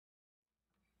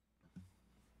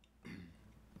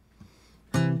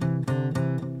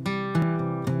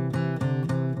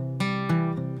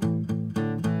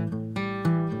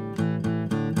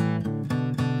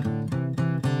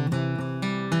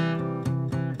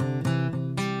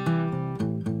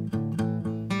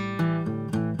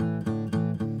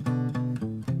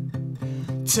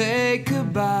Take a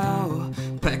bow,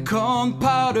 pack on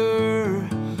powder,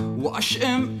 wash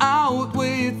him out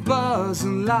with buzz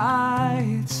and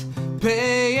lights,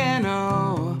 paying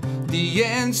all the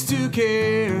ends to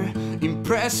care,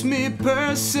 impress me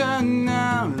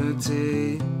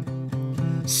personality.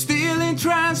 Stealing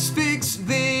transfix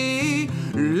the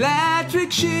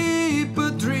electric sheep,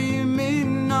 but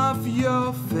dreaming of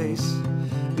your face.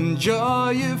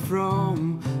 Enjoy you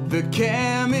from the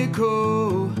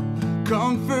chemical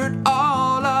comfort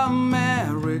all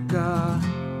America.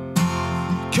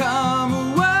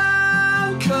 Come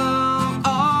welcome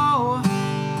all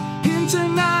into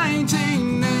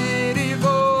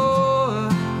 1984.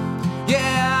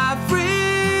 Yeah,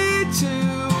 3, 2,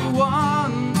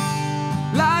 1.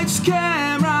 Lights,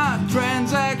 camera,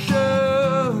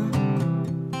 transaction.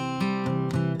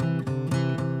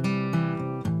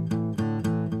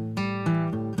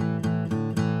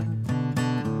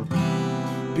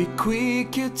 Be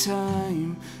quick, your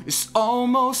time is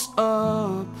almost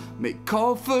up. Make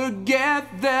all forget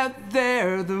that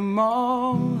they're the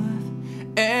moth,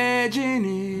 edging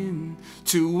in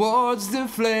towards the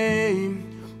flame,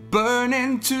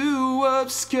 burning to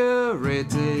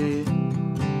obscurity.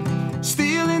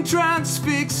 Stealing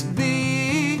transfix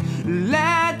the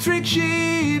electric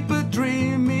sheep, but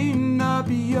dreaming of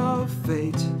your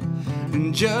fate,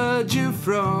 and judge you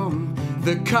from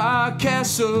the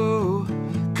carcassonne.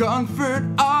 Comfort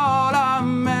all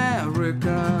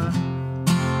America.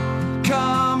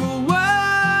 Come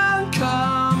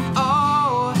welcome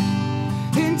all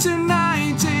into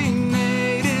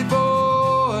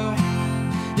 1984.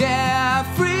 Yeah,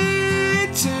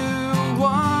 3, 2,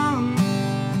 1.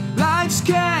 Lights,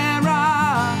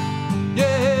 camera,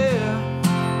 yeah.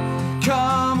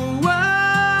 Come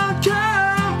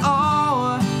welcome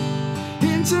all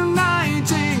into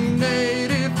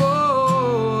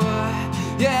 1984.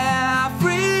 Yeah,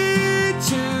 3,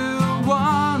 2,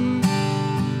 1.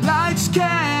 Lights,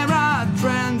 camera,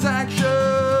 transaction.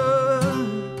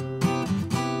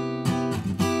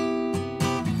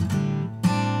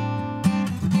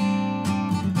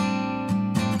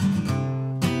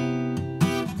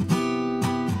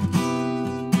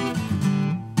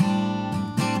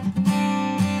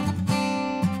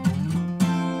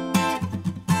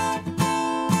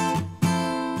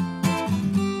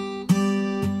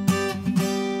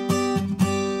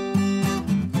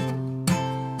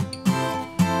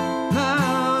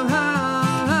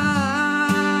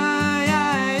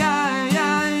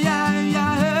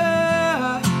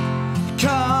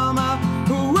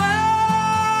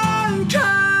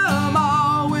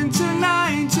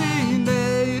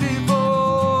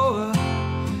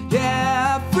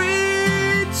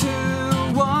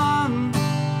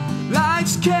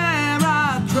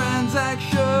 Camera,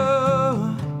 transaction.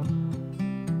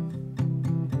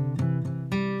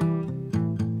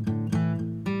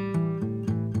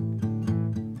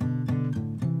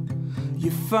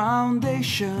 Your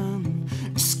foundation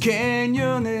is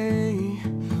canyoning.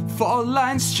 Fault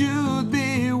lines should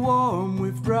be warm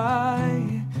with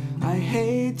pride. I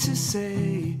hate to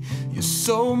say you're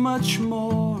so much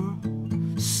more,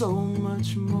 so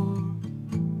much more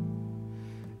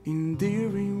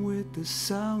endearing with the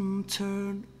sound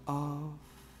turned off.